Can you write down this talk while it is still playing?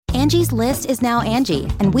Angie's List is now Angie,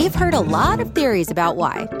 and we've heard a lot of theories about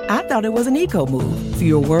why. I thought it was an eco move.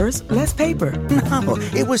 Fewer words, less paper. No,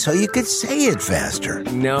 it was so you could say it faster.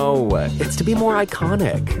 No, it's to be more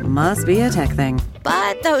iconic. Must be a tech thing.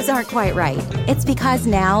 But those aren't quite right. It's because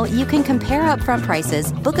now you can compare upfront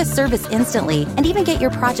prices, book a service instantly, and even get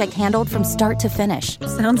your project handled from start to finish.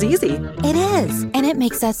 Sounds easy. It is, and it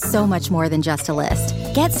makes us so much more than just a list.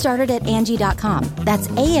 Get started at Angie.com. That's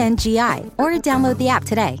ANGI, or download the app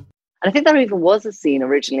today. And I think there even was a scene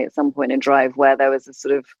originally at some point in Drive where there was a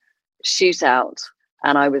sort of shootout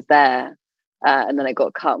and I was there. And then it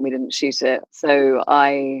got cut and we didn't shoot it. So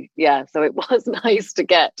so it was nice to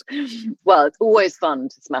get, well, it's always fun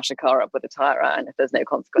to smash a car up with a tire iron if there's no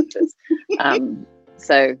consequences. It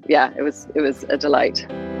was a delight.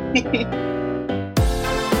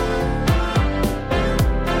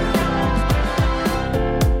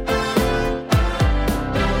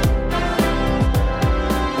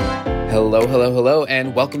 Hello,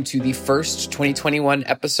 and welcome to the first 2021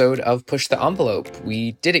 episode of Push the Envelope.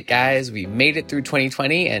 We did it, guys. We made it through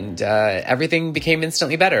 2020, and everything became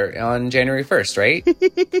instantly better on January 1st, right?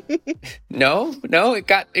 No, it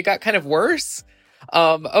got kind of worse.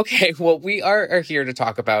 Okay, well, we are here to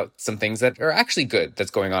talk about some things that are actually good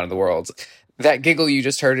that's going on in the world. That giggle you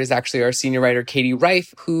just heard is actually our senior writer, Katie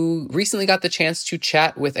Reif, who recently got the chance to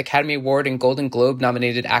chat with Academy Award and Golden Globe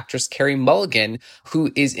nominated actress Carey Mulligan,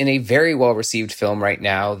 who is in a very well-received film right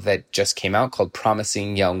now that just came out called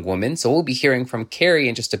Promising Young Woman. So we'll be hearing from Carey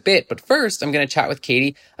in just a bit. But first, I'm going to chat with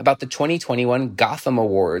Katie about the 2021 Gotham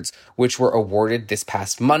Awards, which were awarded this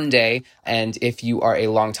past Monday. And if you are a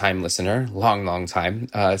long-time listener, long time,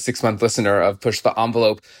 6-month listener of Push the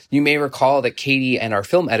Envelope, you may recall that Katie and our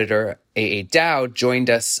film editor, A.A. Dowd, joined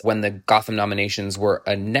us when the Gotham nominations were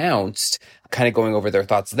announced, kind of going over their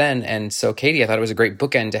thoughts then. And so, Katie, I thought it was a great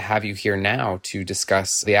bookend to have you here now to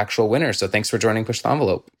discuss the actual winners. So thanks for joining Push the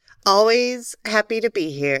Envelope. Always happy to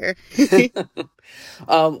be here.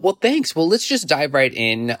 Well, thanks. Well, let's just dive right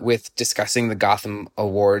in with discussing the Gotham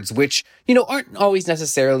Awards, which, aren't always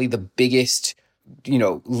necessarily the biggest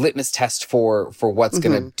litmus test for what's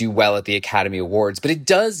going to do well at the Academy Awards, but it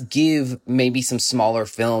does give maybe some smaller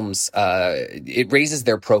films, it raises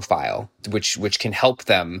their profile, which can help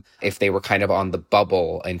them if they were kind of on the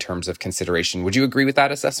bubble in terms of consideration. Would you agree with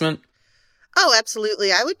that assessment? Oh,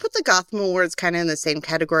 absolutely. I would put the Gotham Awards kind of in the same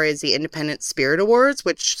category as the Independent Spirit Awards,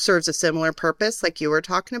 which serves a similar purpose like you were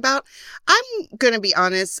talking about. I'm going to be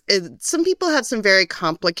honest, some people have some very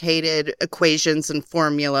complicated equations and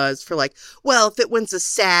formulas for like, well, if it wins a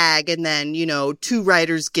SAG and then, 2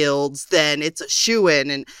 writers guilds, then it's a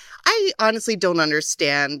shoo-in. And I honestly don't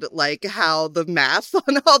understand like how the math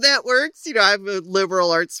on all that works. I'm a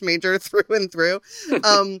liberal arts major through and through.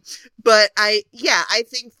 But I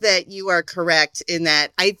think that you are correct in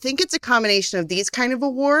that I think it's a combination of these kind of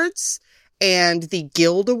awards and the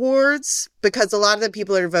Guild Awards, because a lot of the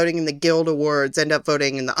people that are voting in the Guild Awards end up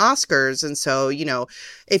voting in the Oscars. And so,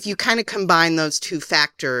 if you kind of combine those two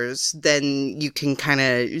factors, then you can kind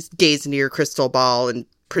of gaze into your crystal ball and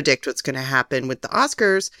predict what's going to happen with the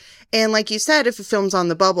Oscars. And like you said, if a film's on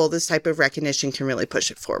the bubble, this type of recognition can really push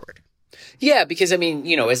it forward. Yeah, because,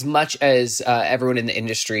 as much as everyone in the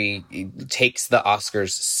industry takes the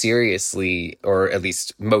Oscars seriously, or at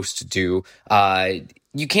least most do,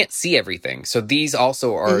 you can't see everything. So these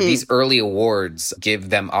also are, these early awards give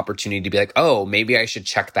them opportunity to be like, oh, maybe I should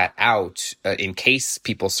check that out in case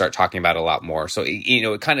people start talking about it a lot more. So,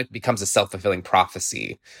 it kind of becomes a self-fulfilling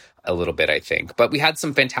prophecy a little bit, I think. But we had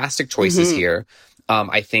some fantastic choices here.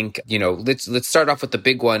 I think, let's start off with the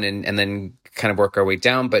big one and then kind of work our way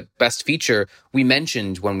down. But Best Feature, we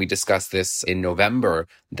mentioned when we discussed this in November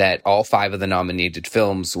that all 5 of the nominated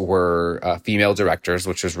films were female directors,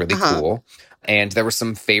 which was really cool. And there were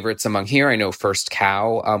some favorites among here. I know First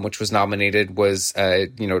Cow, which was nominated, was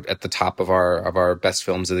at the top of our best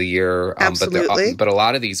films of the year. Absolutely. But a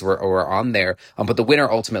lot of these were on there. But the winner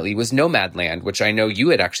ultimately was Nomadland, which I know you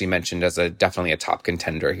had actually mentioned as definitely a top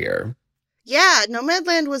contender here. Yeah,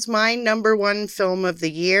 Nomadland was my number 1 film of the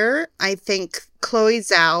year. I think Chloe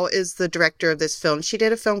Zhao is the director of this film. She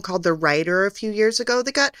did a film called The Writer a few years ago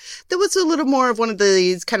that was a little more of one of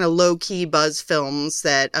these kind of low-key buzz films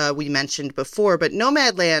that we mentioned before. But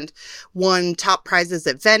Nomadland won top prizes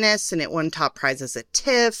at Venice and it won top prizes at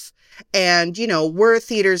TIFF. And, were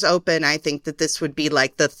theaters open, I think that this would be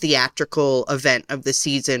like the theatrical event of the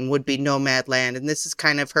season would be Nomadland. And this is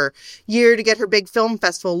kind of her year to get her big film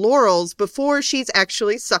festival laurels before she's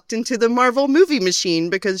actually sucked into the Marvel movie machine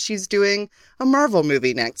because she's doing a Marvel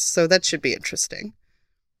movie next. So that should be interesting.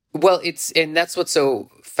 Well, and that's what's so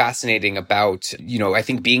fascinating about, I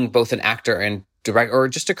think being both an actor and direct or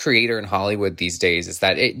just a creator in Hollywood these days is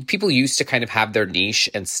that people used to kind of have their niche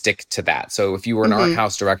and stick to that. So if you were an art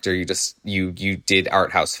house director, you did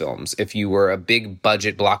art house films. If you were a big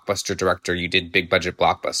budget blockbuster director, you did big budget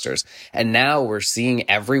blockbusters. And now we're seeing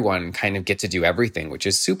everyone kind of get to do everything, which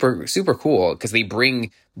is super, super cool because they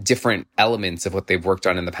bring different elements of what they've worked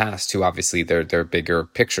on in the past to obviously their bigger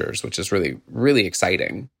pictures, which is really, really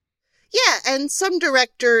exciting. Yeah, and some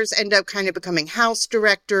directors end up kind of becoming house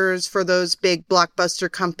directors for those big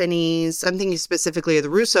blockbuster companies. I'm thinking specifically of the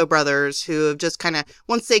Russo brothers, who have just kind of,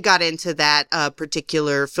 once they got into that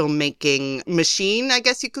particular filmmaking machine, I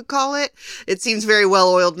guess you could call it. It seems very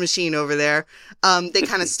well-oiled machine over there. They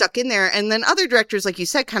kind of stuck in there. And then other directors, like you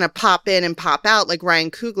said, kind of pop in and pop out, like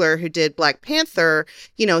Ryan Coogler, who did Black Panther.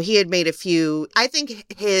 You know, he had made a few, I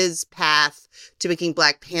think his path to making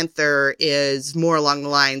Black Panther is more along the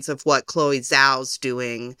lines of what Chloe Zhao's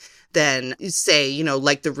doing than, say, you know,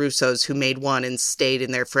 like the Russos who made one and stayed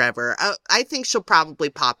in there forever. I think she'll probably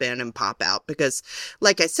pop in and pop out because,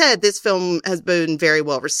 like I said, this film has been very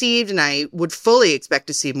well received and I would fully expect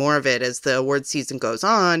to see more of it as the award season goes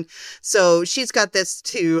on. So she's got this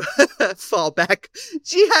to fall back.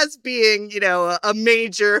 She has being, you know, a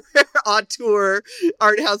major auteur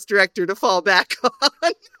art house director to fall back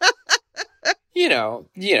on. You know,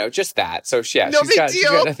 just that. So yeah, no big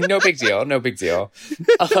deal. No big deal. No big deal.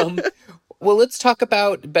 Well, let's talk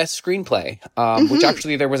about best screenplay, which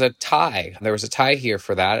actually there was a tie. There was a tie here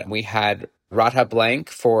for that. We had Radha Blank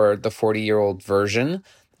for the 40-year-old version.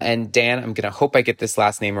 And Dan, I'm going to hope I get this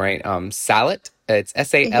last name right. Sallitt. It's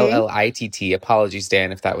Sallitt. Apologies,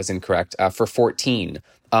 Dan, if that was incorrect, for 14.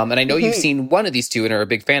 And I know you've seen one of these two and are a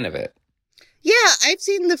big fan of it. Yeah, I've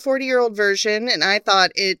seen the 40-year-old version, and I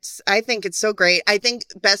think it's so great. I think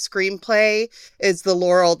best screenplay is the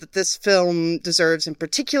laurel that this film deserves in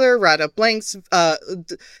particular. Radha Blank's,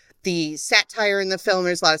 the satire in the film,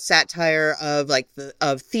 there's a lot of satire of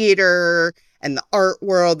of theater and the art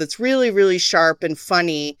world that's really, really sharp and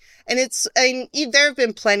funny. And there have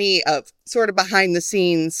been plenty of sort of behind the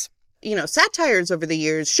scenes, you know, satires over the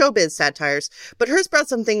years, showbiz satires, but hers brought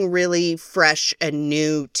something really fresh and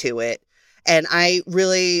new to it. And I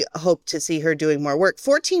really hope to see her doing more work.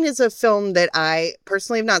 14 is a film that I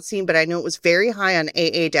personally have not seen, but I know it was very high on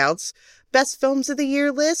A.A. Dowd's Best Films of the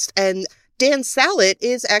Year list. And Dan Sallitt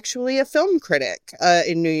is actually a film critic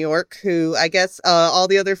in New York, who I guess all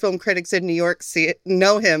the other film critics in New York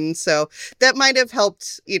know him. So that might have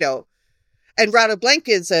helped, you know. And Radha Blank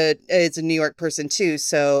is a New York person too.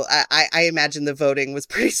 So I imagine the voting was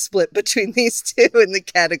pretty split between these two in the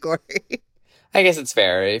category. I guess it's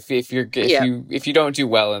fair. If you don't do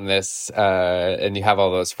well in this and you have all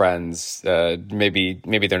those friends, maybe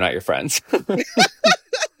they're not your friends.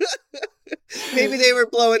 Maybe they were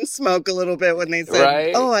blowing smoke a little bit when they said,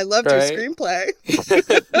 right? "Oh, I loved your screenplay."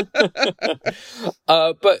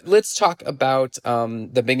 But let's talk about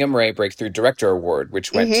the Bingham Ray Breakthrough Director Award,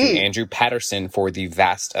 which went to Andrew Patterson for The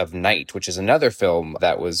Vast of Night, which is another film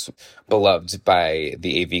that was beloved by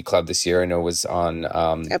the AV Club this year. I know was on,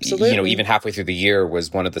 absolutely, you know, even halfway through the year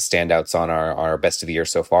was one of the standouts on our Best of the Year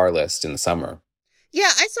so far list in the summer.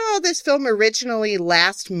 Yeah, I saw this film originally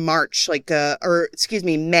last March, May.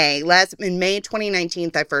 In May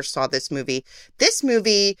 2019, I first saw this movie. This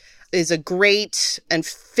movie is a great and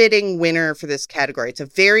fitting winner for this category. It's a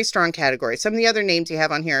very strong category. Some of the other names you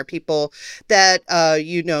have on here are people that,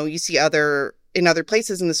 you see in other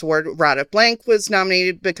places in this award. Radha Blank was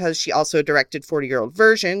nominated because she also directed 40-Year-Old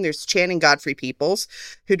Version. There's Channing Godfrey-Peoples,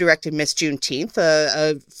 who directed Miss Juneteenth,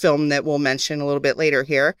 a film that we'll mention a little bit later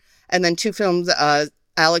here. And then two films,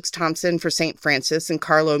 Alex Thompson for St. Francis and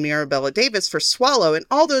Carlo Mirabella Davis for Swallow. And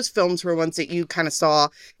all those films were ones that you kind of saw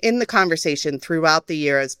in the conversation throughout the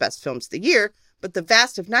year as best films of the year. But The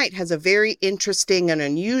Vast of Night has a very interesting and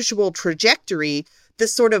unusual trajectory,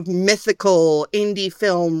 this sort of mythical indie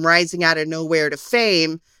film rising out of nowhere to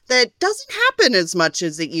fame that doesn't happen as much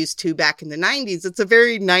as it used to back in the 90s. It's a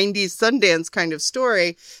very 90s Sundance kind of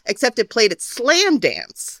story, except it played at Slam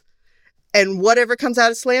Dance. And whatever comes out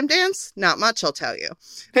of Slam Dance, not much, I'll tell you.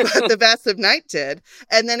 But The Vast of Night did.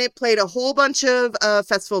 And then it played a whole bunch of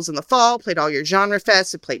festivals in the fall, played all your genre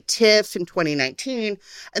fests. It played TIFF in 2019.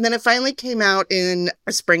 And then it finally came out in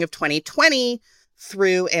the spring of 2020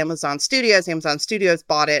 through Amazon Studios. Amazon Studios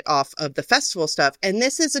bought it off of the festival stuff. And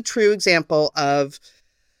this is a true example of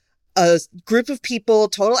a group of people,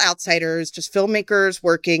 total outsiders, just filmmakers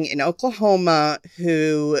working in Oklahoma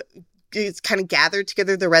who kind of gathered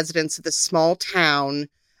together the residents of this small town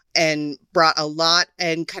and brought a lot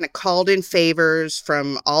and kind of called in favors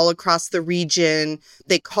from all across the region.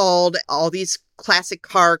 They called all these classic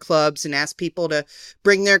car clubs and asked people to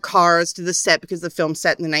bring their cars to the set because the film's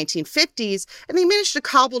set in the 1950s. And they managed to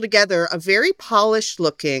cobble together a very polished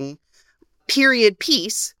looking period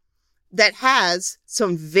piece that has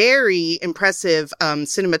some very impressive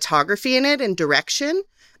cinematography in it and direction.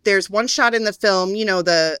 There's one shot in the film,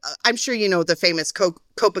 I'm sure you know the famous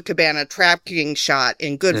Copacabana tracking shot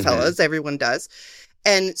in Goodfellas. Mm-hmm. Everyone does.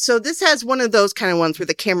 And so this has one of those kind of ones where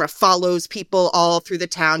the camera follows people all through the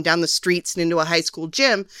town, down the streets and into a high school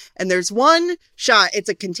gym. And there's one shot, it's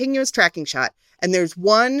a continuous tracking shot. And there's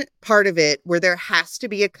one part of it where there has to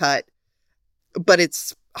be a cut, but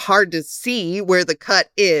it's hard to see where the cut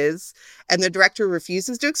is. And the director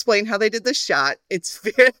refuses to explain how they did the shot.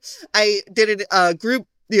 I did a group,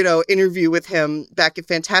 interview with him back at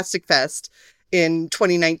Fantastic Fest in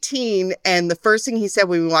 2019. And the first thing he said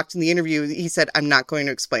when we walked in the interview, he said, "I'm not going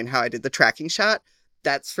to explain how I did the tracking shot.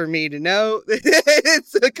 That's for me to know.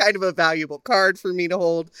 It's a kind of a valuable card for me to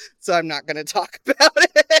hold. So I'm not going to talk about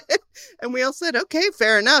it." And we all said, okay,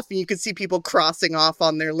 fair enough. And you could see people crossing off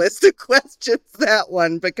on their list of questions that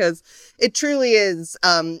one, because it truly is,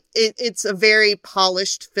 it's a very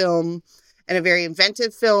polished film and a very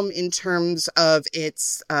inventive film in terms of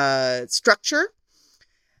its structure.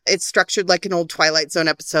 It's structured like an old Twilight Zone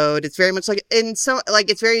episode. It's very much like, it's a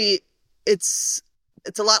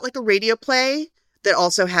lot like a radio play that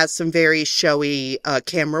also has some very showy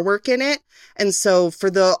camera work in it. And so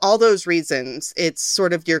for all those reasons, it's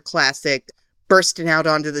sort of your classic bursting out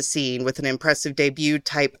onto the scene with an impressive debut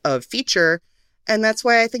type of feature. And that's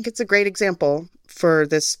why I think it's a great example for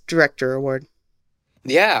this director award.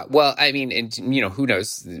 Yeah, well, I mean, and, who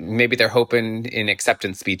knows? Maybe they're hoping in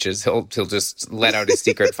acceptance speeches he'll just let out his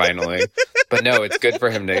secret finally. But no, it's good for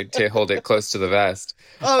him to hold it close to the vest.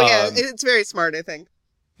 Oh, yeah, it's very smart, I think.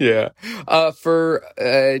 Yeah.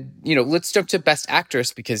 Let's jump to Best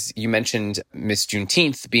Actress, because you mentioned Miss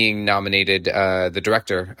Juneteenth being nominated, the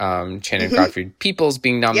director, Shannon Godfrey Peoples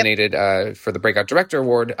being nominated for the Breakout Director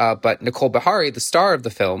Award, but Nicole Beharie, the star of the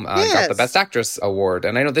film, got the Best Actress Award.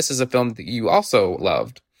 And I know this is a film that you also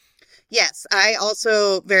loved. Yes, I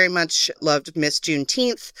also very much loved Miss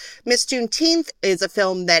Juneteenth. Miss Juneteenth is a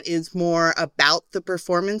film that is more about the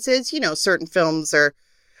performances. Certain films are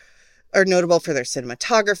notable for their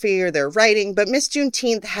cinematography or their writing, but Miss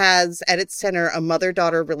Juneteenth has at its center a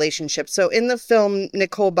mother-daughter relationship. So in the film,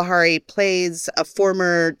 Nicole Beharie plays a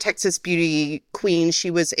former Texas beauty queen.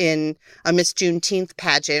 She was in a Miss Juneteenth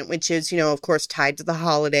pageant, which is, of course, tied to the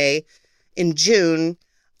holiday in June.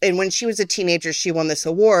 And when she was a teenager, she won this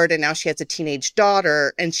award, and now she has a teenage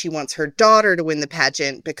daughter, and she wants her daughter to win the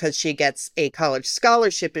pageant because she gets a college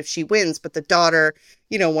scholarship if she wins. But the daughter,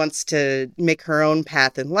 wants to make her own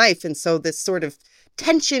path in life. And so this sort of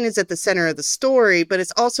tension is at the center of the story, but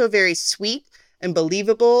it's also very sweet and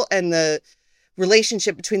believable, and the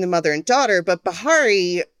relationship between the mother and daughter. But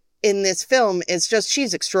Beharie in this film is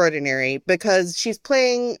she's extraordinary because she's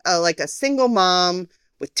playing like a single mom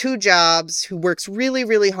with 2 jobs who works really,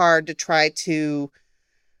 really hard to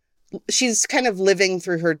she's kind of living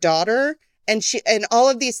through her daughter. And all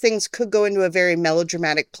of these things could go into a very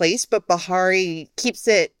melodramatic place, but Beharie keeps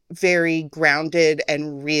it very grounded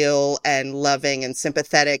and real and loving and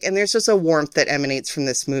sympathetic. And there's just a warmth that emanates from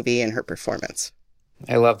this movie and her performance.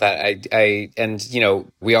 I love that.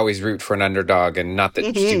 We always root for an underdog, and not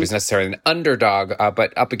that she was necessarily an underdog,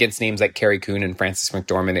 but up against names like Carey Coon and Frances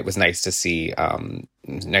McDormand, it was nice to see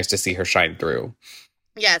her shine through.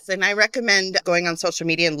 Yes, and I recommend going on social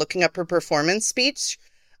media and looking up her performance speech,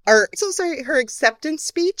 her acceptance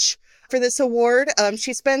speech for this award.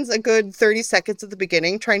 She spends a good 30 seconds at the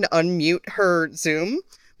beginning trying to unmute her Zoom,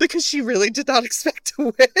 because she really did not expect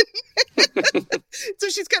to win. So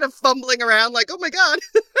she's kind of fumbling around like, oh my God.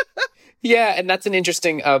 Yeah, and that's an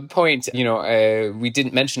interesting point. We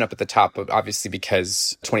didn't mention up at the top, but obviously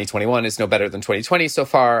because 2021 is no better than 2020 so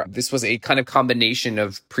far, this was a kind of combination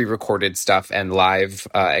of pre-recorded stuff and live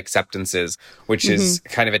acceptances, which is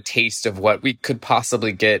kind of a taste of what we could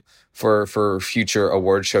possibly get for future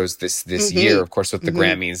award shows this year, of course, with the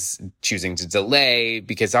Grammys choosing to delay,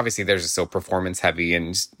 because obviously theirs is so performance heavy,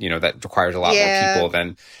 and that requires a lot more people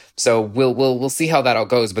than. So we'll see how that all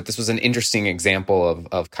goes. But this was an interesting example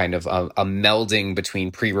of kind of a melding between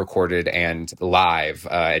pre-recorded and live,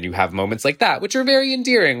 and you have moments like that, which are very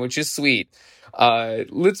endearing, which is sweet.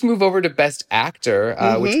 Let's move over to Best Actor,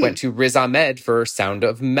 which went to Riz Ahmed for Sound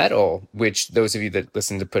of Metal, which those of you that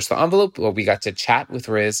listened to Push the Envelope, we got to chat with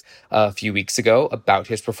Riz a few weeks ago about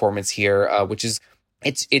his performance here, which is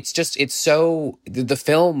it's so the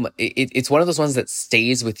film it's one of those ones that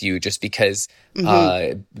stays with you just because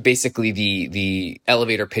basically the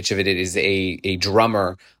elevator pitch of it is a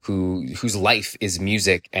drummer whose life is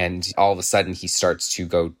music, and all of a sudden he starts to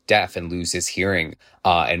go deaf and lose his hearing,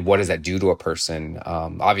 and what does that do to a person?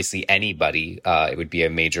 Obviously anybody, it would be a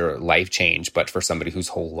major life change, but for somebody whose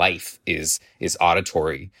whole life is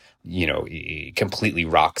auditory, it completely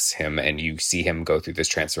rocks him, and you see him go through this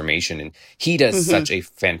transformation, and he does such a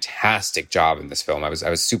fantastic job in this film. I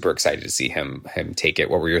was super excited to see him take it.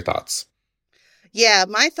 What were your thoughts? Yeah,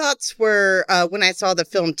 my thoughts were, when I saw the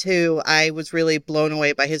film too, I was really blown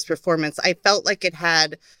away by his performance. I felt like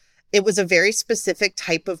it was a very specific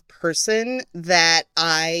type of person that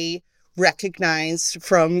I recognized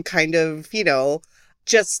from kind of,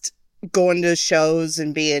 just going to shows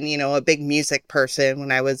and being, a big music person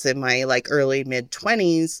when I was in my early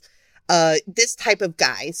mid-20s, this type of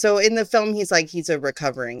guy. So in the film, he's a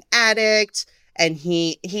recovering addict, and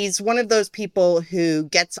he's one of those people who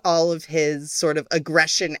gets all of his sort of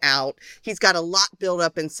aggression out. He's got a lot built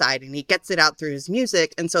up inside, and he gets it out through his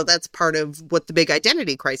music. And so that's part of what the big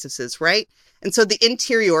identity crisis is, right? And so the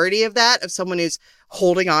interiority of that, of someone who's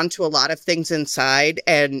holding on to a lot of things inside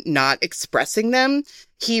and not expressing them,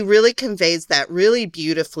 he really conveys that really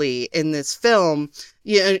beautifully in this film.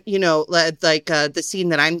 The scene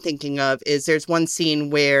that I'm thinking of is there's one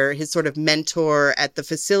scene where his sort of mentor at the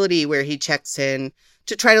facility where he checks in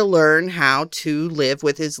to try to learn how to live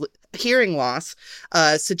with his hearing loss,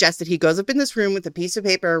 suggests that he goes up in this room with a piece of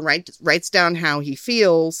paper and writes down how he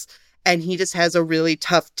feels. And he just has a really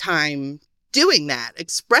tough time doing that,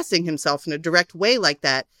 expressing himself in a direct way like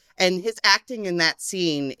that. And his acting in that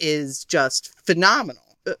scene is just phenomenal.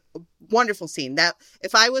 Wonderful scene. That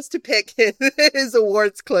if I was to pick his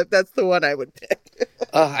awards clip, that's the one I would pick.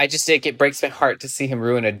 I just think it breaks my heart to see him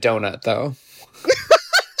ruin a donut, though.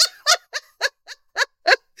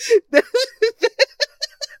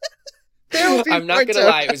 I'm not gonna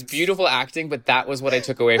lie, it was beautiful acting, but that was what I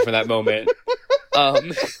took away from that moment.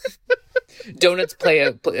 Donuts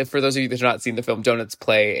for those of you that have not seen the film, donuts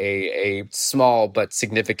play a small but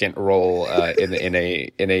significant role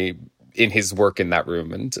in his work in that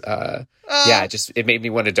room, and it made me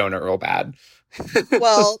want a donut real bad.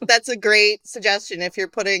 Well, that's a great suggestion. If you're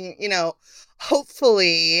putting,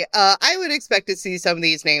 hopefully, I would expect to see some of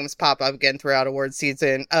these names pop up again throughout award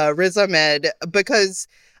season. Riz Ahmed, because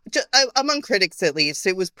among critics, at least,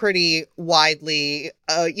 it was pretty widely,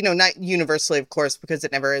 not universally, of course, because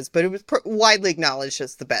it never is, but it was widely acknowledged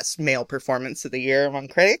as the best male performance of the year among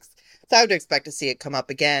critics. So I would expect to see it come up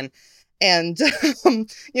again. And,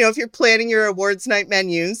 if you're planning your awards night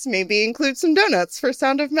menus, maybe include some donuts for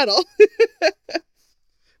Sound of Metal.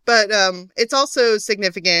 But it's also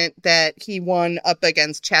significant that he won up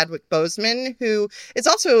against Chadwick Boseman, who is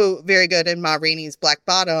also very good in Ma Rainey's Black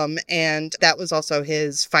Bottom, and that was also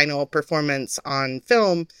his final performance on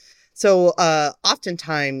film. So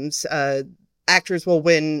oftentimes actors will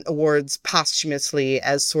win awards posthumously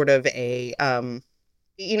as sort of a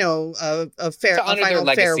to honor their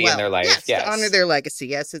legacy farewell in their life. Yes, to honor their legacy.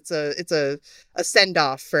 Yes, it's a send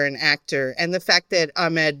off for an actor, and the fact that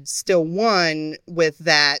Ahmed still won with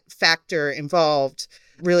that factor involved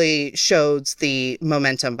really shows the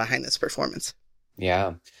momentum behind this performance.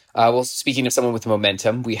 Yeah. Well, speaking of someone with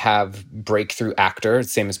momentum, we have Breakthrough Actor,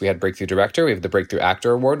 same as we had Breakthrough Director. We have the Breakthrough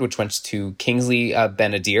Actor Award, which went to Kingsley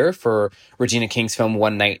Ben-Adir for Regina King's film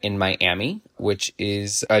One Night in Miami, which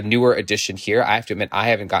is a newer addition here. I have to admit, I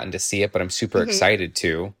haven't gotten to see it, but I'm super excited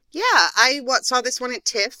to. Yeah, I saw this one at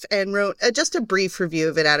TIFF and wrote just a brief review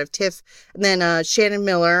of it out of TIFF. And then Shannon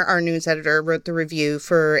Miller, our news editor, wrote the review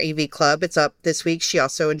for AV Club. It's up this week. She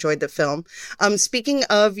also enjoyed the film. Speaking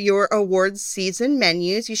of your awards season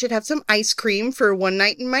menus, you should have some ice cream for One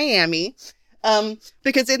Night in Miami.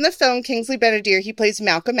 Because in the film, Kingsley Ben-Adir, he plays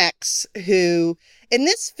Malcolm X, who in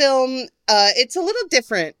this film, it's a little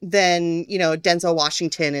different than, Denzel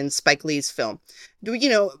Washington in Spike Lee's film.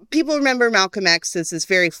 People remember Malcolm X as this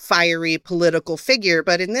very fiery political figure,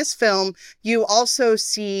 but in this film, you also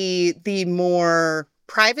see the more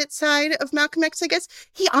private side of Malcolm X, I guess.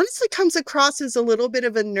 He honestly comes across as a little bit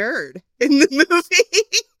of a nerd in the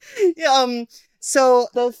movie. So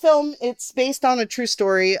the film, it's based on a true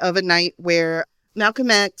story of a night where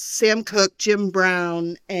Malcolm X, Sam Cooke, Jim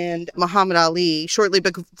Brown, and Muhammad Ali, shortly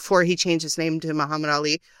before he changed his name to Muhammad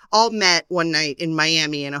Ali, all met one night in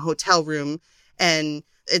Miami in a hotel room. And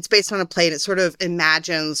it's based on a play, and it sort of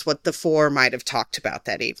imagines what the four might have talked about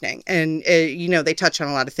that evening. And, they touch on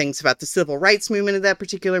a lot of things about the civil rights movement at that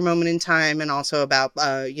particular moment in time, and also about,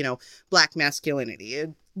 Black masculinity.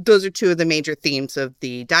 Those are two of the major themes of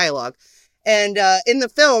the dialogue. And in the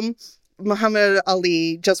film, Muhammad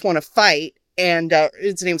Ali just won a fight, and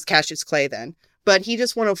his name's Cassius Clay then. But he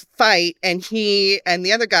just won a fight, and he and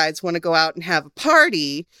the other guys want to go out and have a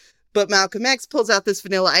party. But Malcolm X pulls out this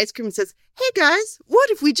vanilla ice cream and says, hey guys, what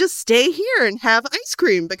if we just stay here and have ice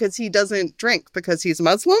cream? Because he doesn't drink because he's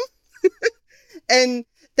Muslim. And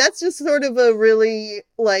that's just sort of a really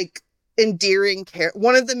endearing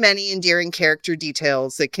one of the many endearing character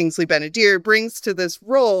details that Kingsley Ben-Adir brings to this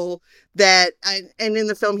role. And in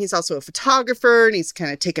the film, he's also a photographer, and he's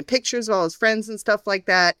kind of taking pictures of all his friends and stuff like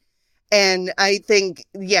that. And I think,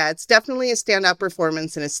 it's definitely a standout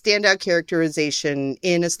performance and a standout characterization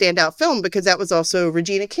in a standout film, because that was also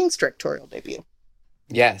Regina King's directorial debut.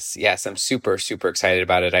 Yes. I'm super, super excited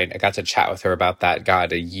about it. I got to chat with her about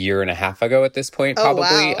that, a year and a half ago at this point, probably.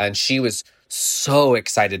 Oh, wow. And she was so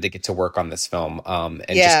excited to get to work on this film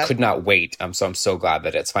just could not wait. So I'm so glad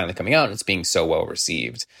that it's finally coming out and it's being so well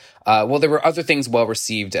received. Well, there were other things well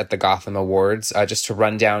received at the Gotham Awards. Just to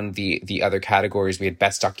run down the other categories, we had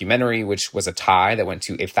Best Documentary, which was a tie that went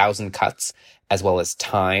to 1,000 Cuts, as well as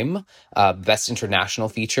Time. Best International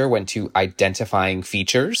Feature went to Identifying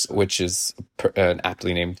Features, which is an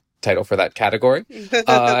aptly named title for that category.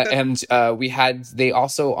 And they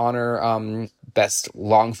also honor best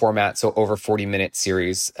long format, so over 40-minute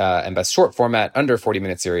series, and best short format, under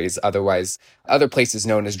 40-minute series. Otherwise, other places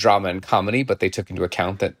known as drama and comedy, but they took into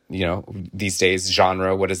account that, these days,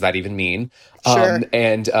 genre, what does that even mean? Sure.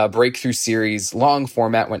 And breakthrough series long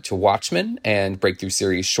format went to Watchmen, and breakthrough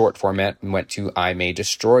series short format went to I May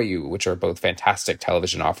Destroy You, which are both fantastic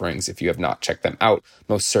television offerings. If you have not checked them out,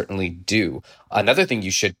 most certainly do. Another thing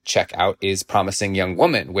you should check out is Promising Young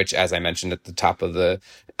Woman, which, as I mentioned at the top of the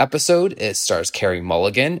episode, it stars Carey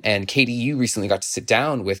Mulligan. And Katie, you recently got to sit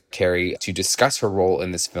down with Carey to discuss her role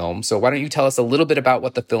in this film. So why don't you tell us a little bit about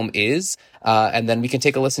what the film is, and then we can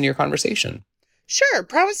take a listen to your conversation. Sure.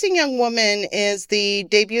 Promising Young Woman is the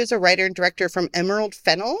debut as a writer and director from Emerald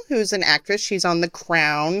Fennell, who's an actress. She's on The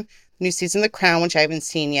Crown, new season of The Crown, which I haven't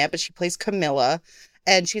seen yet, but she plays Camilla.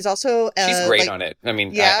 And she's also... she's great on it. I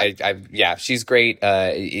mean, yeah. She's great.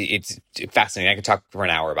 It's fascinating. I could talk for an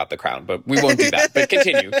hour about The Crown, but we won't do that. But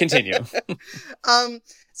continue.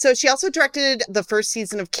 So she also directed the first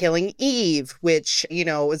season of Killing Eve, which,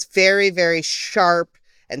 was very, very sharp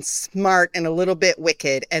and smart and a little bit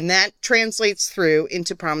wicked. And that translates through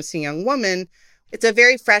into Promising Young Woman. It's a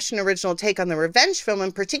very fresh and original take on the revenge film,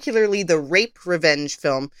 and particularly the rape revenge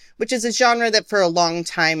film, which is a genre that for a long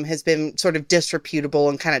time has been sort of disreputable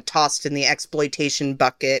and kind of tossed in the exploitation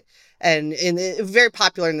bucket. And very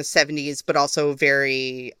popular in the 70s, but also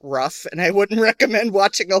very rough. And I wouldn't recommend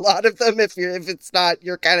watching a lot of them if it's not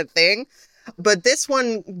your kind of thing. But this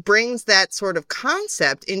one brings that sort of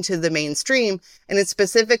concept into the mainstream, and it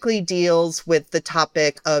specifically deals with the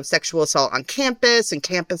topic of sexual assault on campus and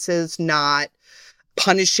campuses not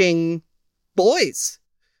punishing boys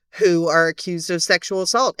who are accused of sexual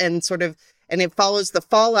assault, and it follows the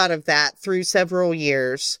fallout of that through several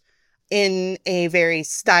years in a very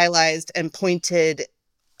stylized and pointed.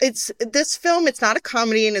 This film, it's not a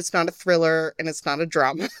comedy, and it's not a thriller, and it's not a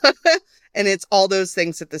drama. And it's all those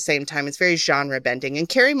things at the same time. It's very genre bending. And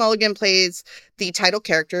Carey Mulligan plays the title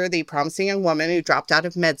character, the promising young woman who dropped out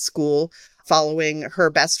of med school following her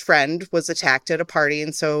best friend was attacked at a party.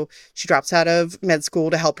 And so she drops out of med school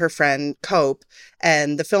to help her friend cope.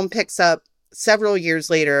 And the film picks up several years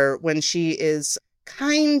later when she is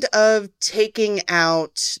kind of taking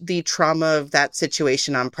out the trauma of that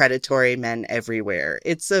situation on predatory men everywhere.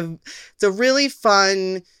 It's a really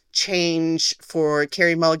fun change for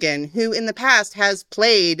Carey Mulligan, who in the past has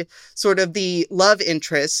played sort of the love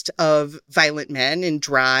interest of violent men in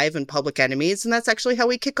Drive and Public Enemies. And that's actually how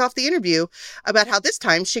we kick off the interview about how this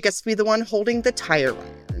time she gets to be the one holding the tire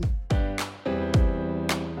iron.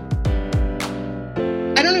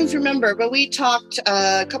 I don't know if you remember, but we talked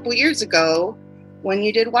a couple years ago when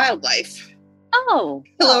you did Wildlife. Oh,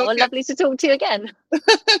 lovely to talk to you again.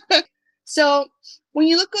 So when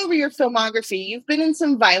you look over your filmography, you've been in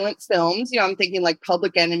some violent films. I'm thinking like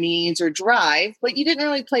Public Enemies or Drive, but you didn't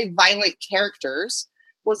really play violent characters.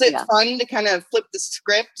 Was it fun to kind of flip the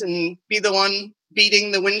script and be the one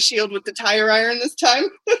beating the windshield with the tire iron this time?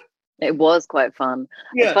 It was quite fun.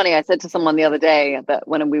 Yeah. It's funny, I said to someone the other day that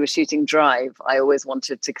when we were shooting Drive, I always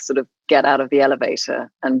wanted to sort of get out of the elevator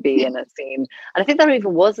and be in a scene. And I think there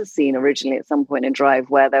even was a scene originally at some point in Drive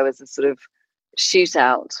where there was a sort of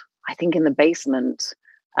shootout, I think in the basement,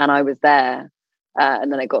 and I was there,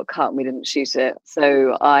 and then it got cut and we didn't shoot it.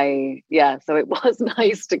 So it was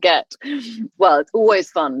nice to get, it's always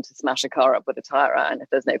fun to smash a car up with a tire iron if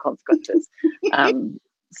there's no consequences. It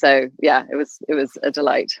was a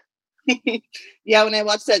delight. Yeah, when I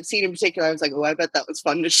watched that scene in particular, I was like, oh, I bet that was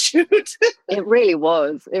fun to shoot. It really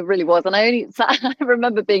was. It really was. And I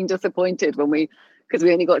remember being disappointed because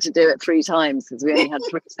we only got to do it 3 times because we only had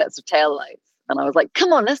 3 sets of tail lights. And I was like,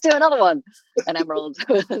 come on, let's do another one. And Emerald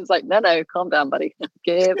was like, no, calm down, buddy.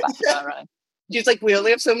 Give back. All right. She's like, we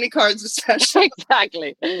only have so many cards to special.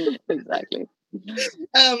 Exactly.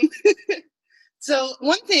 Um, so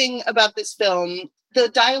one thing about this film, the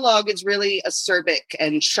dialogue is really acerbic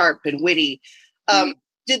and sharp and witty.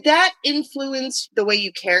 Did that influence the way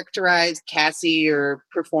you characterized Cassie or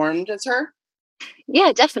performed as her?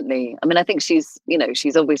 Yeah, definitely. I mean, I think she's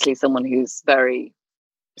obviously someone who's very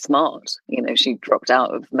smart. She dropped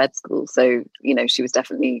out of med school. So, she's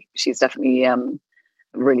definitely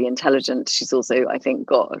really intelligent. She's also, I think,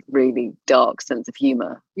 got a really dark sense of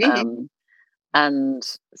humor. Mm-hmm. And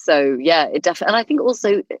so, yeah, it definitely, and I think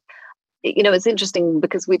also, it's interesting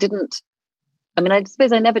because I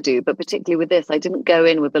suppose I never do, but particularly with this, I didn't go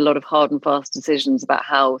in with a lot of hard and fast decisions about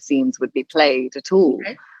how scenes would be played at all.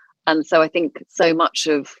 Okay. And so I think so much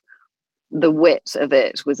of the wit of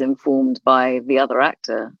it was informed by the other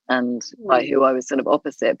actor and by who I was sort of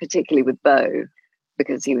opposite, particularly with Beau,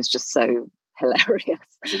 because he was just so hilarious.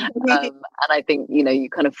 And I think, you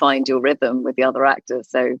kind of find your rhythm with the other actor.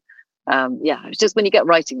 So it's just when you get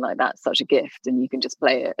writing like that, it's such a gift, and you can just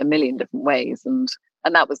play it a million different ways. And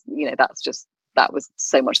that was, that was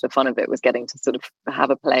so much the fun of it, was getting to sort of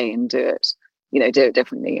have a play and do it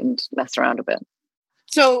differently and mess around a bit.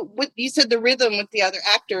 So you said the rhythm with the other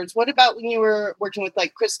actors. What about when you were working with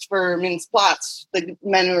like Christopher Mintz-Plasse, the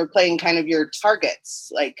men who were playing kind of your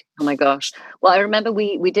targets? Like, oh my gosh. Well, I remember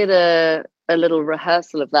we did a little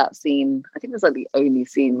rehearsal of that scene. I think it was like the only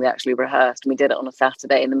scene we actually rehearsed. And we did it on a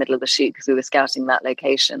Saturday in the middle of the shoot because we were scouting that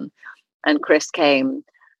location. And Chris came,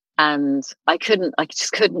 and I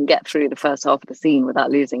just couldn't get through the first half of the scene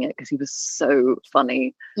without losing it because he was so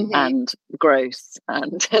funny and gross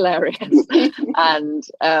and hilarious. And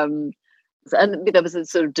there was a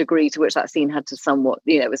sort of degree to which that scene had to somewhat,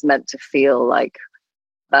 it was meant to feel like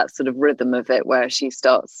that sort of rhythm of it where she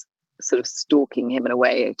starts sort of stalking him in a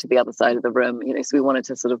way to the other side of the room, so we wanted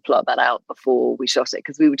to sort of plot that out before we shot it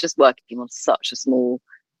because we were just working on such a small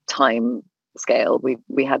time scale.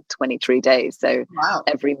 We had 23 days, so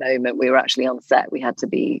every moment we were actually on set we had to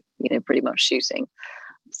be pretty much shooting.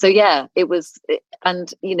 So yeah, it was,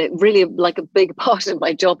 and really like a big part of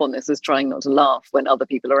my job on this was trying not to laugh when other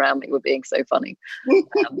people around me were being so funny.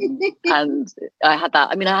 And I had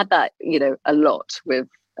that a lot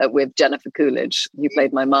with Jennifer Coolidge, who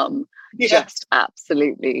played my mum. Just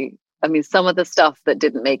absolutely, some of the stuff that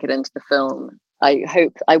didn't make it into the film,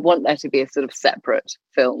 I want there to be a sort of separate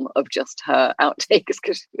film of just her outtakes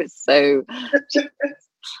because she was so so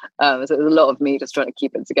it was a lot of me just trying to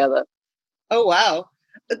keep it together. Oh wow.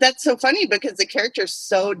 But that's so funny because the character's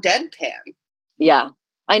so deadpan. Yeah,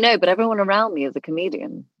 I know, but everyone around me is a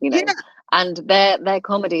comedian, and their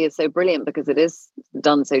comedy is so brilliant because it is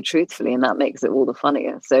done so truthfully, and that makes it all the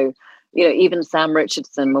funnier. So, even Sam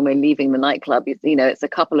Richardson, when we're leaving the nightclub, it's a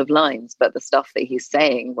couple of lines, but the stuff that he's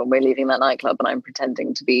saying when we're leaving that nightclub and I'm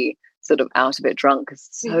pretending to be sort of out of it drunk is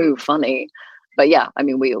so funny. But yeah,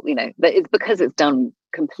 it's because it's done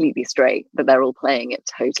completely straight, but they're all playing it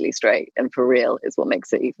totally straight and for real is what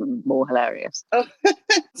makes it even more hilarious. Oh.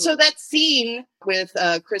 So that scene with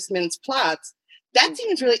Chris Mintz-Plasse, that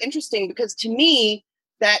scene is really interesting because to me,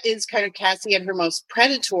 that is kind of Cassie at her most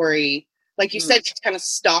predatory. Like you said, she's kind of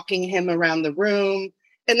stalking him around the room.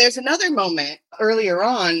 And there's another moment earlier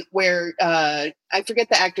on where I forget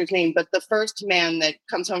the actor's name, but the first man that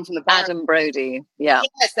comes home from the bar. Adam Brody. Yeah.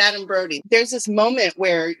 Yes, Adam Brody. There's this moment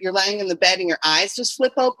where you're lying in the bed and your eyes just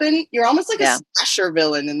flip open. You're almost like a slasher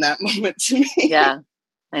villain in that moment to me. Yeah,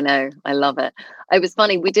 I know. I love it. It was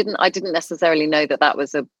funny. I didn't necessarily know that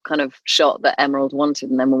was a kind of shot that Emerald wanted.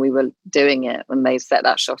 And then when we were doing it, when they set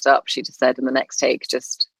that shot up, she just said in the next take,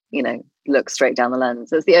 just, look straight down the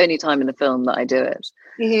lens. It's the only time in the film that I do it.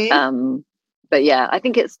 But yeah, I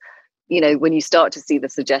think it's, when you start to see the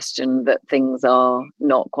suggestion that things are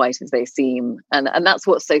not quite as they seem. And that's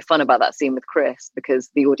what's so fun about that scene with Chris, because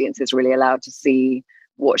the audience is really allowed to see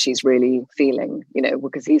what she's really feeling,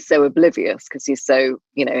 because he's so oblivious, because he's so,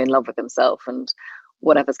 in love with himself and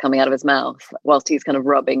whatever's coming out of his mouth whilst he's kind of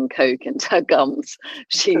rubbing coke into her gums.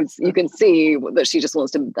 You can see that she just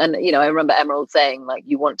wants to, and, I remember Emerald saying, like,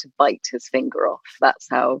 you want to bite his finger off. That's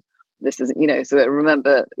how this is, so I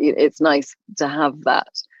remember it's nice to have that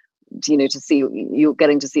to see, you're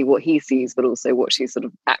getting to see what he sees, but also what she's sort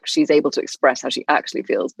of she's able to express how she actually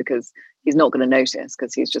feels, because he's not going to notice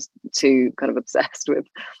because he's just too kind of obsessed with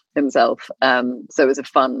himself. So it was a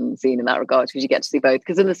fun scene in that regard, because you get to see both.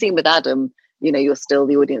 Because in the scene with Adam, you're still,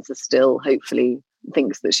 the audience is still hopefully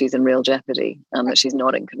thinks that she's in real jeopardy and that she's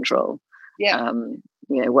not in control. Yeah.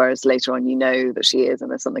 Whereas later on, that she is,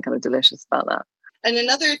 and there's something kind of delicious about that. And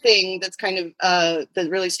another thing that's kind of that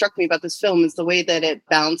really struck me about this film is the way that it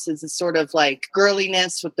balances this sort of like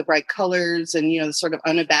girliness with the bright colors and, the sort of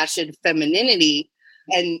unabashed femininity.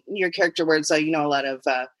 And your character wears, a lot of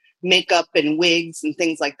makeup and wigs and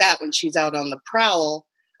things like that when she's out on the prowl.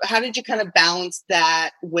 How did you kind of balance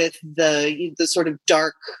that with the sort of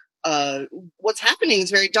dark? What's happening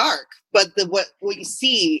is very dark, but what you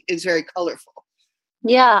see is very colorful.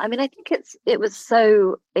 Yeah, I mean, I think it was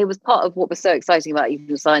part of what was so exciting about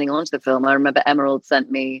even signing on to the film. I remember Emerald sent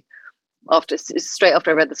me, straight after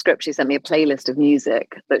I read the script, she sent me a playlist of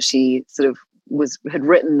music that she sort of had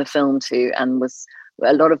written the film to, and was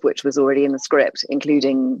a lot of which was already in the script,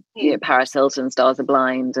 including Paris Hilton, Stars Are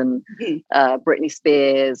Blind, and Britney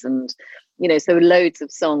Spears, and so loads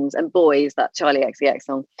of songs, and Boys, that Charlie XCX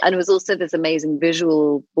song. And it was also this amazing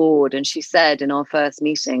visual board. And she said in our first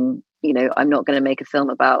meeting, I'm not going to make a film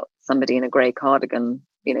about somebody in a grey cardigan,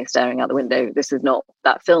 staring out the window. This is not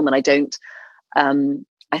that film. And I don't,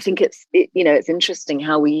 I think it's interesting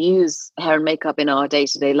how we use hair and makeup in our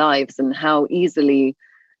day-to-day lives, and how easily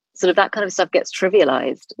sort of that kind of stuff gets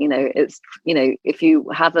trivialized. If you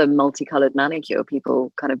have a multicolored manicure,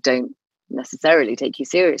 people kind of don't necessarily take you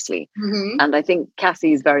seriously. Mm-hmm. And I think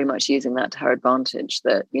Cassie's very much using that to her advantage,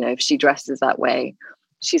 that, if she dresses that way,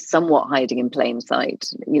 she's somewhat hiding in plain sight,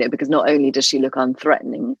 because not only does she look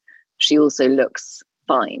unthreatening, she also looks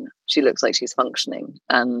fine. She looks like she's functioning.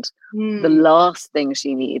 And the last thing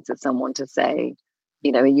she needs is someone to say,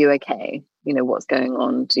 are you okay? What's going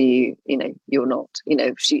on? Do you, you're not,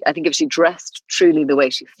 I think if she dressed truly the way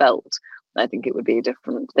she felt, I think it would be a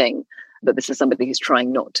different thing. But this is somebody who's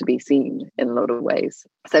trying not to be seen in a lot of ways.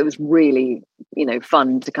 So it was really,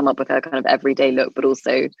 fun to come up with her kind of everyday look, but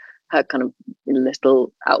also her kind of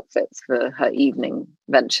little outfits for her evening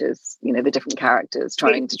ventures, the different characters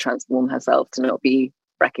trying to transform herself to not be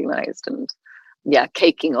recognized, and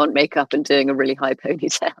caking on makeup and doing a really high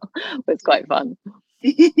ponytail was quite fun.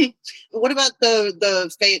 What about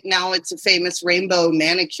the now it's a famous rainbow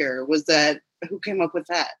manicure? Who came up with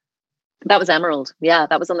that? That was Emerald. Yeah,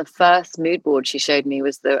 that was on the first mood board she showed me,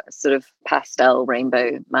 was the sort of pastel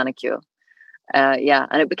rainbow manicure.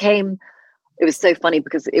 And it was so funny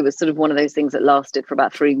because it was sort of one of those things that lasted for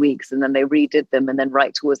about 3 weeks, and then they redid them, and then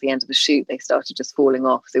right towards the end of the shoot they started just falling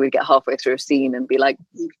off. So we'd get halfway through a scene and be like,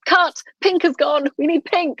 cut, pink has gone, we need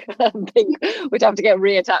pink. Pink would have to get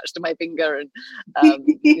reattached to my finger. And so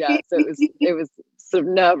it was sort of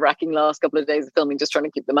nerve-wracking last couple of days of filming, just trying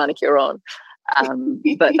to keep the manicure on.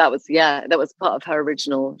 But that was part of her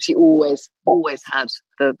original. She always had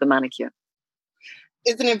the manicure.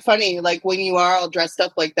 Isn't it funny, like when you are all dressed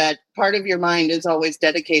up like that, part of your mind is always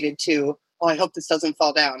dedicated to, I hope this doesn't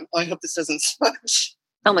fall down, I hope this doesn't smudge.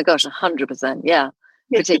 Oh my gosh, 100%. Yeah.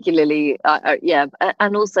 Particularly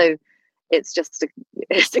and also it's just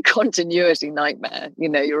it's a continuity nightmare.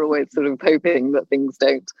 You're always sort of hoping that things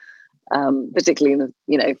don't, particularly in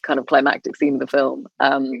the kind of climactic scene of the film.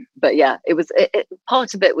 But yeah, it was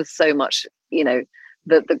part of it was so much,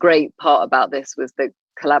 the great part about this was the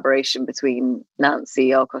collaboration between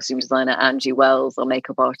Nancy, our costume designer, Angie Wells, our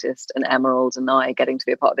makeup artist, and Emerald and I getting to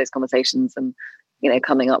be a part of those conversations, and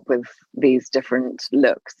coming up with these different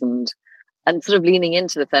looks, and sort of leaning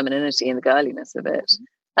into the femininity and the girliness of it,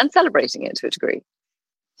 and celebrating it to a degree.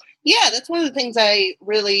 Yeah, that's one of the things I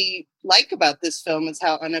really like about this film, is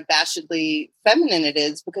how unabashedly feminine it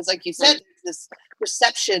is, because like you said, this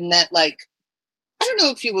perception that, like, I don't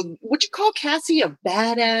know if would you call Cassie a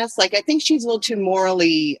badass? Like, I think she's a little too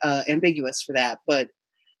morally ambiguous for that, but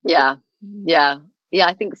yeah,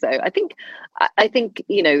 I think so. I think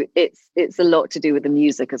it's a lot to do with the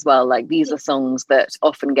music as well. Like, these are songs that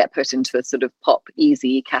often get put into a sort of pop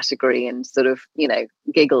easy category and sort of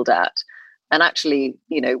giggled at, and actually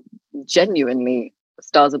genuinely,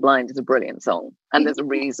 Stars Are Blind is a brilliant song, and there's a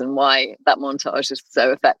reason why that montage is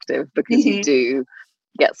so effective, because you do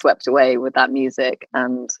get swept away with that music.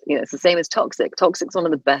 And it's the same as Toxic's one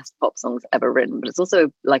of the best pop songs ever written, but it's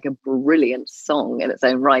also like a brilliant song in its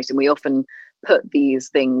own right. And we often put these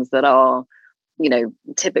things that are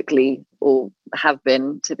typically, or have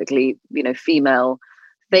been typically, female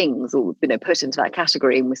things, or put into that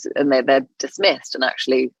category, and they're dismissed. And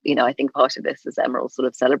actually, I think part of this is Emerald sort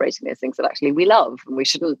of celebrating those things that actually we love, and we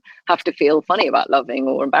shouldn't have to feel funny about loving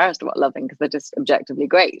or embarrassed about loving, because they're just objectively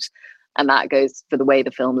great. And that goes for the way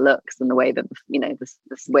the film looks and the way that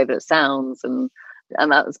this way that it sounds, and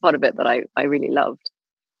that's part of it that I really loved.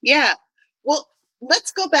 Yeah. Well,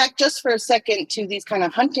 let's go back just for a second to these kind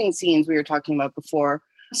of hunting scenes we were talking about before.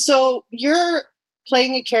 So you're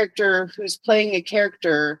playing a character who's playing a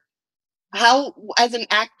character. How, as an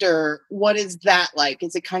actor, what is that like?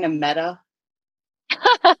 Is it kind of meta?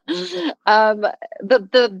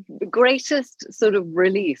 The greatest sort of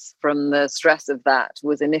release from the stress of that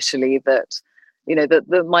was initially that,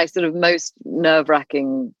 my sort of most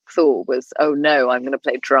nerve-wracking thought was, oh no, I'm going to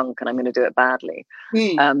play drunk and I'm going to do it badly.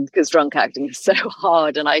 Because drunk acting is so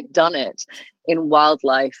hard, and I'd done it in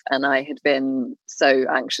Wildlife, and I had been so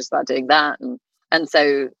anxious about doing that. And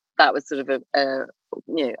so that was sort of I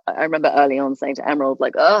remember early on saying to Emerald,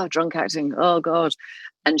 like, oh, drunk acting, oh God.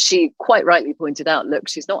 And she quite rightly pointed out, look,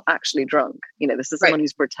 she's not actually drunk. This is someone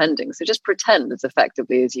who's pretending. So just pretend as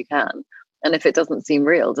effectively as you can. And if it doesn't seem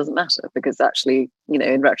real, it doesn't matter, because actually,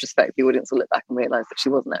 in retrospect, the audience will look back and realize that she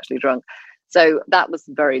wasn't actually drunk. So that was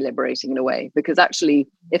very liberating in a way, because actually,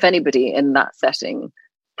 if anybody in that setting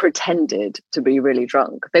pretended to be really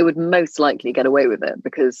drunk, they would most likely get away with it,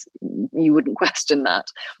 because you wouldn't question that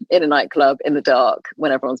in a nightclub in the dark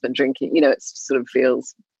when everyone's been drinking. It sort of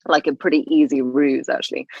feels like a pretty easy ruse,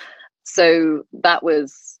 actually. So that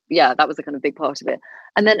was a kind of big part of it.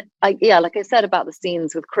 And then like I said about the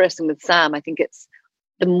scenes with Chris and with Sam, I think it's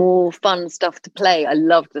the more fun stuff to play. I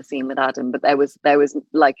loved the scene with Adam, but there was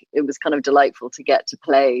like, it was kind of delightful to get to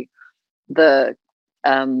play the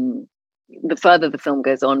further the film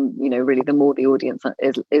goes on, really the more the audience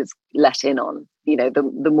is let in on,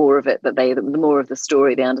 the more of it that the more of the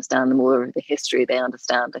story they understand, the more of the history they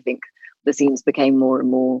understand. I think the scenes became more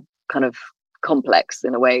and more kind of complex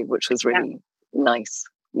in a way, which was really nice.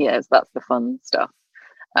 Yes, that's the fun stuff.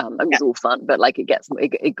 It was all fun, but like it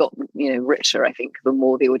got richer, I think, the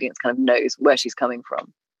more the audience kind of knows where she's coming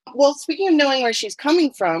from. Well, speaking of knowing where she's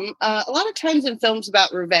coming from, a lot of times in films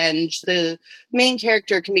about revenge, the main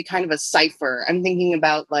character can be kind of a cipher. I'm thinking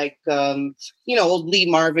about old Lee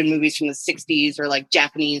Marvin movies from the 60s, or like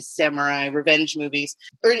Japanese samurai revenge movies,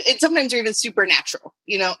 or sometimes they're even supernatural,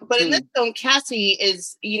 But in this film, Cassie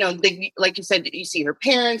is, like you said, you see her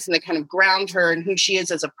parents and they kind of ground her and who she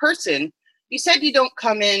is as a person. You said you don't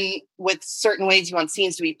come in with certain ways you want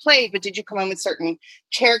scenes to be played, but did you come in with certain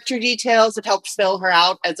character details that helped fill her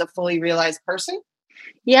out as a fully realized person?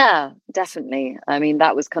 Yeah, definitely. I mean,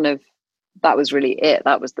 that was really it.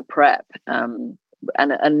 That was the prep. And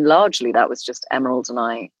largely that was just Emerald and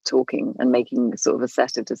I talking and making sort of a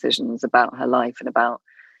set of decisions about her life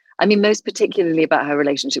and most particularly about her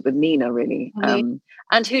relationship with Nina, really,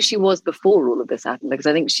 and who she was before all of this happened, because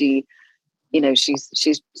I think she's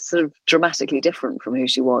sort of dramatically different from who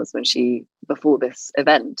she was before this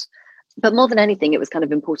event. But more than anything, it was kind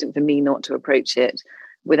of important for me not to approach it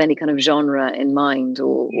with any kind of genre in mind,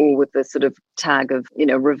 or with the sort of tag of,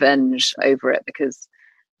 revenge over it, because,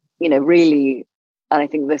 really, and I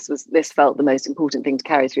think this felt the most important thing to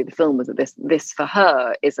carry through the film, was that this for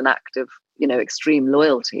her is an act of, extreme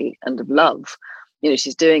loyalty and of love.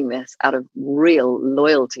 She's doing this out of real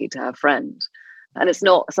loyalty to her friend. And it's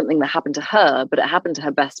not something that happened to her, but it happened to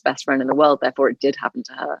her best friend in the world. Therefore, it did happen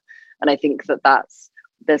to her. And I think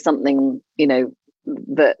there's something,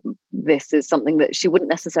 that this is something that she wouldn't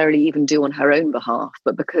necessarily even do on her own behalf,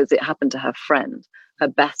 but because it happened to her friend, her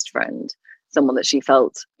best friend, someone that she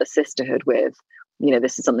felt a sisterhood with,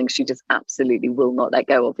 this is something she just absolutely will not let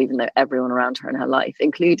go of, even though everyone around her in her life,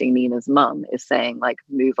 including Nina's mum, is saying, like,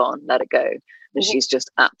 move on, let it go. And she's just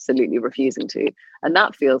absolutely refusing to. And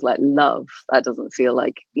that feels like love. That doesn't feel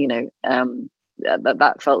like,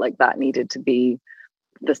 that felt like that needed to be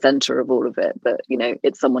the center of all of it. But,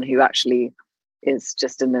 it's someone who actually is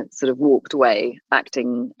just in a sort of warped way,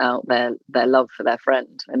 acting out their love for their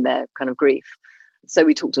friend and their kind of grief. So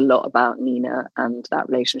we talked a lot about Nina and that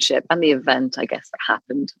relationship and the event, I guess, that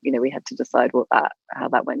happened. We had to decide how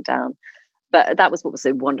that went down. But that was what was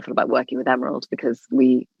so wonderful about working with Emerald, because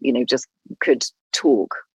we, just could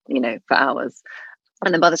talk, for hours.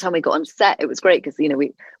 And then by the time we got on set, it was great because,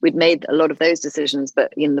 we'd made a lot of those decisions,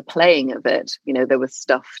 but in the playing of it, there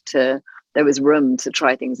was room to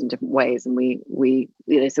try things in different ways. And we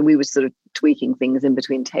so we were sort of tweaking things in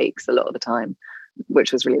between takes a lot of the time,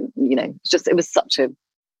 which was really, it was such a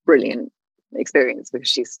brilliant experience, because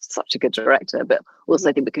she's such a good director, but also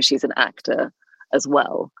I think because she's an actor as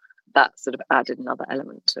well, that sort of added another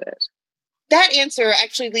element to it. that answer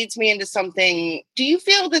actually leads me into something. Do you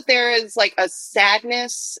feel that there is like a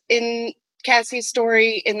sadness in Cassie's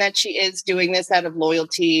story in that she is doing this out of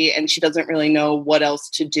loyalty and she doesn't really know what else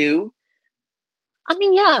to do? I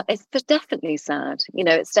mean, yeah, it's definitely sad.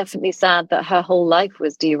 It's definitely sad that her whole life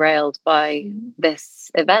was derailed by this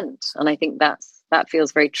event. And I think that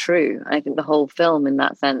feels very true. I think the whole film in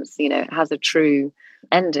that sense, has a true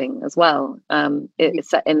ending as well. It's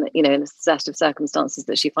set in the set of circumstances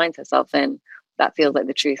that she finds herself in. That feels like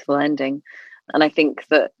the truthful ending. And I think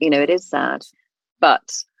that, it is sad.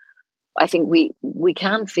 But I think we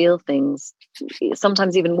can feel things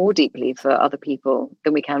sometimes even more deeply for other people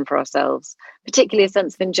than we can for ourselves, particularly a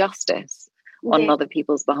sense of injustice on other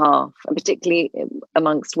people's behalf, and particularly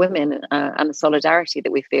amongst women, and the solidarity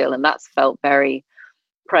that we feel. And that's felt very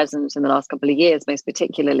present in the last couple of years, most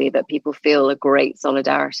particularly, that people feel a great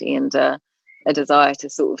solidarity and a desire to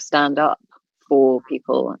sort of stand up for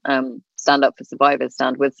people, stand up for survivors,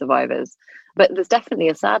 stand with survivors. But there's definitely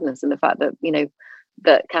a sadness in the fact that,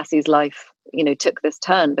 that Cassie's life, took this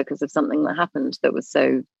turn because of something that happened that was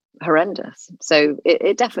so horrendous. So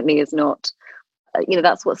it definitely is not,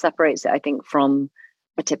 that's what separates it, I think, from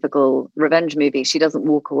a typical revenge movie. She doesn't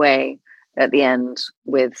walk away at the end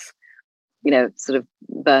with, sort of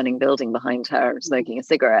burning building behind her, smoking a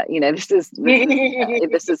cigarette. This is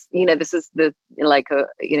the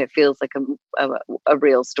feels like a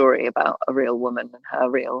real story about a real woman and her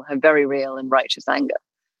very real and righteous anger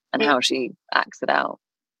and how she acts it out.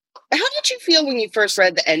 How did you feel when you first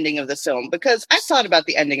read the ending of the film? Because I thought about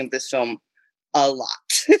the ending of this film a lot.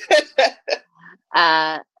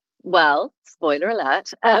 Well, spoiler alert.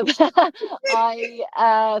 Spoiler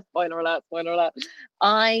alert.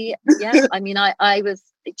 I was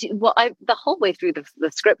the whole way through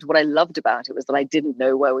the script, what I loved about it was that I didn't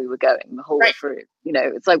know where we were going the whole way through.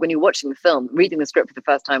 It's like when you're watching the film, reading the script for the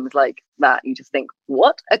first time was like that. You just think,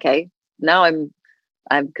 what? Okay, now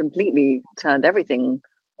I've completely turned everything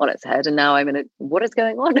on its head, and now I'm in what is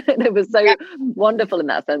going on? And it was so wonderful in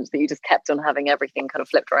that sense that you just kept on having everything kind of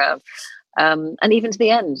flipped around. And even to the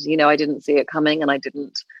end, I didn't see it coming, and I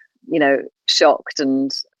didn't, shocked.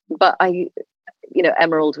 But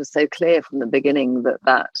Emerald was so clear from the beginning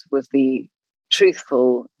that was the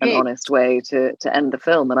truthful and honest way to end the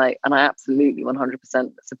film. And I absolutely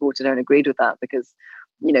 100% supported her and agreed with that, because,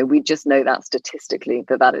 we just know that statistically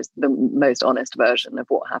that is the most honest version of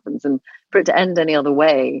what happens. And for it to end any other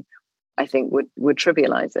way, I think would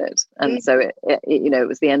trivialize it. And so it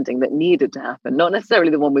was the ending that needed to happen, not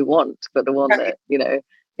necessarily the one we want, but the one that,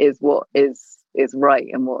 is what is right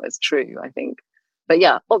and what is true, I think. But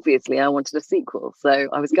yeah, obviously I wanted a sequel, so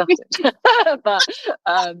I was gutted. but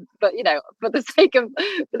for the sake of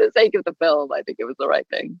the film, I think it was the right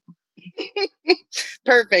thing.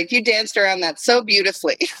 Perfect. You danced around that so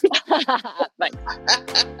beautifully. Thanks.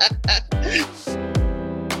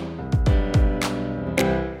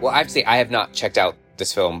 Well, I have to say, I have not checked out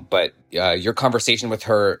this film, but your conversation with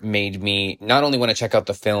her made me not only want to check out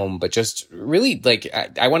the film, but just really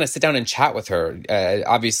I want to sit down and chat with her.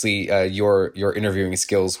 Obviously, your interviewing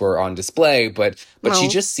skills were on display, but she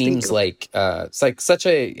just seems like it's like such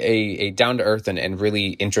a down to earth and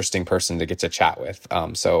really interesting person to get to chat with.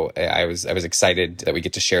 So I was excited that we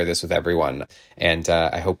get to share this with everyone, and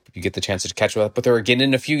I hope you get the chance to catch up with her again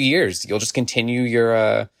in a few years. You'll just continue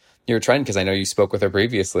your trend, because I know you spoke with her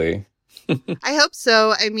previously. I hope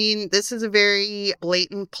so. I mean, this is a very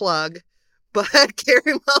blatant plug, but Carey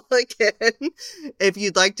Mulligan, if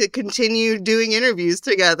you'd like to continue doing interviews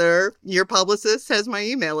together, your publicist has my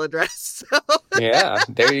email address. So. Yeah,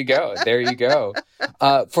 there you go.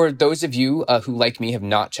 For those of you who, like me, have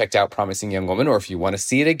not checked out Promising Young Woman, or if you want to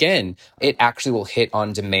see it again, it actually will hit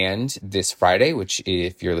on demand this Friday, which,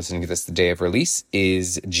 if you're listening to this the day of release,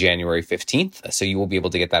 is January 15th. So you will be able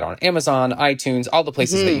to get that on Amazon, iTunes, all the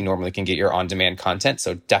places that you normally can get your on-demand content.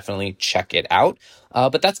 So definitely check it out.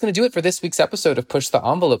 But that's going to do it for this week's episode of Push the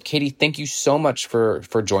Envelope. Katie, thank you so much for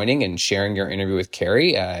joining and sharing your interview with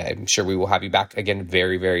Carey. I'm sure we will have you back again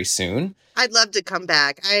very, very soon. I'd love to come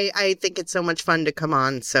back. I think it's so much fun to come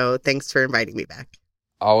on. So thanks for inviting me back.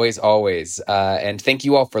 Always. And thank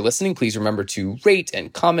you all for listening. Please remember to rate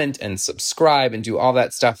and comment and subscribe and do all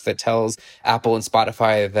that stuff that tells Apple and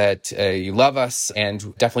Spotify that you love us.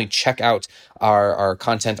 And definitely check out our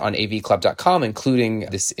content on avclub.com, including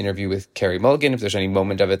this interview with Carey Mulligan. If there's any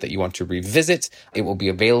moment of it that you want to revisit, it will be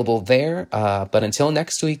available there. But until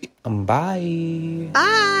next week, bye.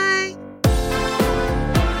 Bye.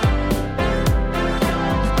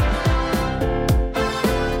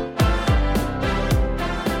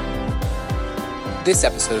 This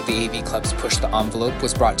episode of the AV Club's Push the Envelope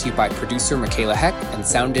was brought to you by producer Michaela Heck and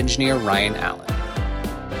sound engineer Ryan Allen.